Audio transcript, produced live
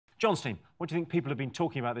John's team, what do you think people have been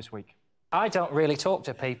talking about this week? I don't really talk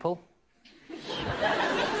to people.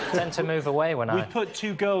 Tend to move away when We put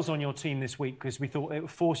 2 girls on your team this week because we thought it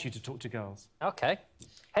would force you to talk to girls. OK.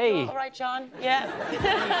 Hey. All right, John.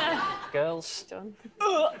 Yeah. Girls. John.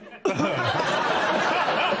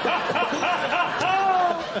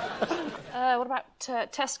 What about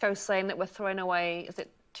Tesco saying that we're throwing away, is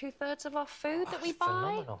it 2/3 of our food that we buy?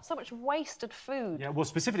 Phenomenal. So much wasted food. Yeah, well,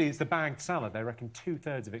 specifically, it's the bagged salad. They reckon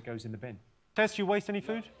 2/3 of it goes in the bin. Tess, do you waste any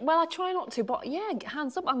food? Well, I try not to, but, yeah,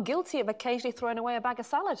 hands up, I'm guilty of occasionally throwing away a bag of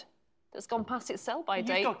salad that's gone past its sell-by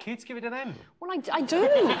date. You've got kids, give it to them. Well, I do.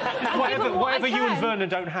 Whatever you and Vernon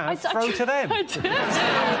don't have, throw to them. I do.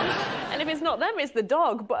 And if it's not them, it's the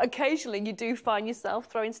dog. But occasionally you do find yourself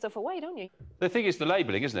throwing stuff away, don't you? The thing is the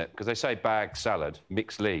labelling, isn't it? Because they say bag salad,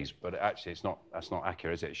 mixed leaves, but actually that's not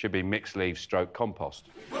accurate, is it? It should be mixed leaves stroke compost.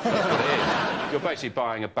 That's what it is. You're basically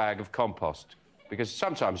buying a bag of compost. Because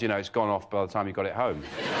sometimes, you know, it's gone off by the time you got it home.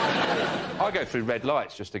 I go through red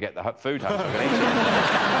lights just to get the food home so I can eat it.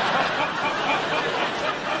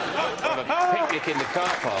 Have a picnic in the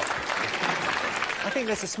car park. I think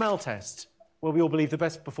there's a smell test where we all believe the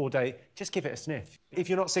best before date, just give it a sniff. If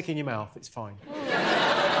you're not sick in your mouth, it's fine.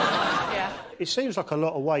 Yeah. It seems like a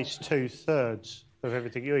lot of waste, 2/3 of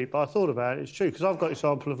everything you eat, but I thought about it, it's true, because I've got an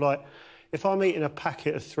example of, like, if I'm eating a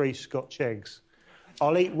packet of 3 Scotch eggs,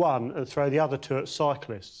 I'll eat one and throw the other 2 at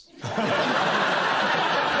cyclists.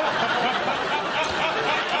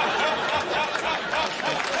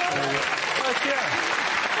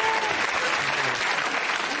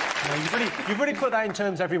 You've really put that in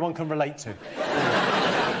terms everyone can relate to.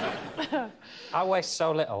 I waste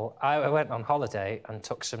so little. I went on holiday and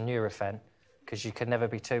took some Nurofen, because you can never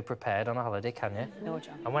be too prepared on a holiday, can you? No,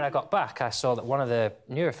 John. And when I got back, I saw that one of the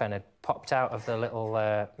Nurofen had popped out of the little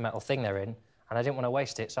metal thing they're in, and I didn't want to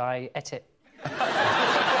waste it, so I ate it.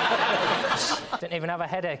 Didn't even have a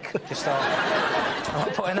headache. Just thought, I'm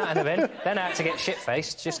not putting that in the bin. Then I had to get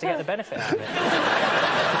shit-faced just to get the benefit out of it.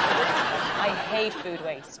 I hate food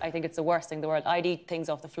waste. I think it's the worst thing in the world. I'd eat things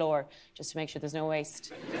off the floor just to make sure there's no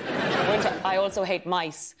waste. I also hate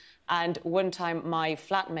mice. And one time, my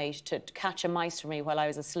flatmate, to catch a mice for me while I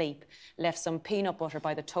was asleep, left some peanut butter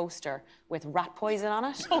by the toaster with rat poison on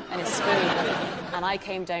it and a spoon. And I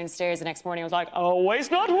came downstairs the next morning, I was like, oh, waste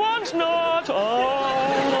not, want not, I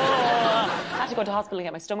had to go to hospital and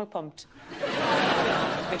get my stomach pumped.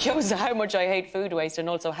 It shows how much I hate food waste and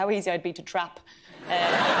also how easy I'd be to trap.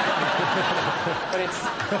 But it's...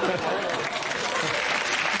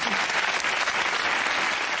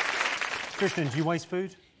 Christian, do you waste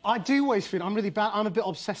food? I do waste food. I'm really bad. I'm a bit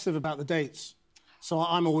obsessive about the dates. So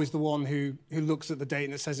I'm always the one who looks at the date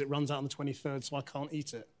and it says it runs out on the 23rd, so I can't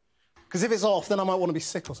eat it. Because if it's off, then I might want to be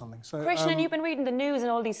sick or something. So, Christian, you've been reading the news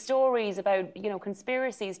and all these stories about, you know,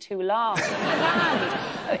 conspiracies too long.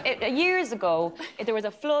 Years ago, there was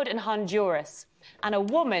a flood in Honduras and a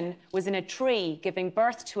woman was in a tree giving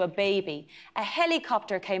birth to a baby. A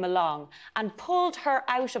helicopter came along and pulled her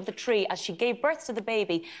out of the tree as she gave birth to the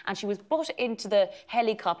baby, and she was put into the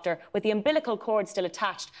helicopter with the umbilical cord still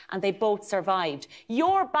attached, and they both survived.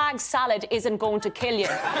 Your bag salad isn't going to kill you.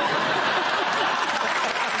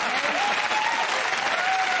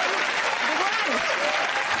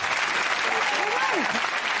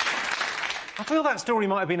 I feel that story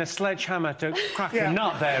might have been a sledgehammer to crack a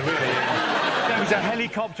nut there, really. There was a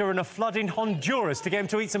helicopter and a flood in Honduras to get him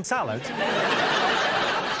to eat some salad. A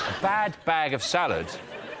bad bag of salad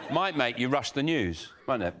might make you rush the news,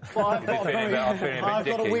 won't it? Well, I've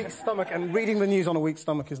got a weak stomach, and reading the news on a weak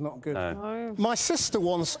stomach is not good. No. My sister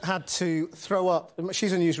once had to throw up.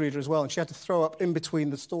 She's a newsreader as well, and she had to throw up in between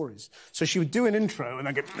the stories. So she would do an intro and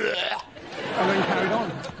then go... and then carried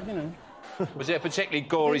on, you know. Was it a particularly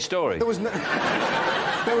gory story? There was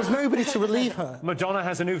nobody to relieve her. Madonna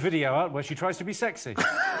has a new video out where she tries to be sexy.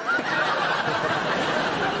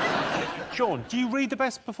 Sean, do you read the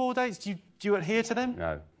best before dates? Do you adhere to them?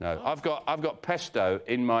 No. I've got pesto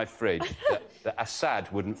in my fridge that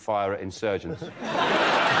Assad wouldn't fire at insurgents.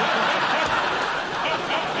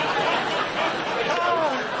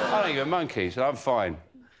 I don't give a monkey, so I'm fine.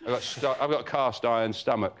 I've got a cast iron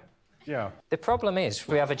stomach. Yeah. The problem is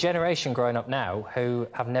we have a generation growing up now who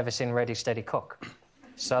have never seen Ready, Steady, Cook.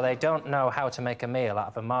 So they don't know how to make a meal out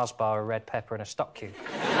of a Mars bar, a red pepper and a stock cube.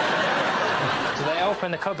 So they open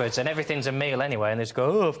the cupboards and everything's a meal anyway, and they just go,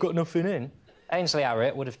 oh, I've got nothing in. Ainsley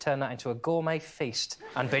Harriott would have turned that into a gourmet feast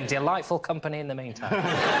and been delightful company in the meantime.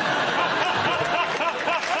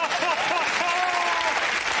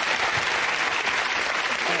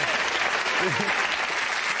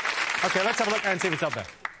 OK, let's have a look and see what's up there.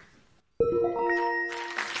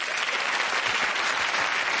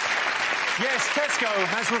 Yes, Tesco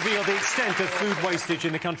has revealed the extent of food wastage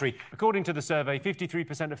in the country. According to the survey,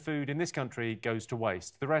 53% of food in this country goes to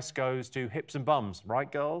waste. The rest goes to hips and bums.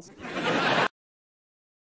 Right, girls?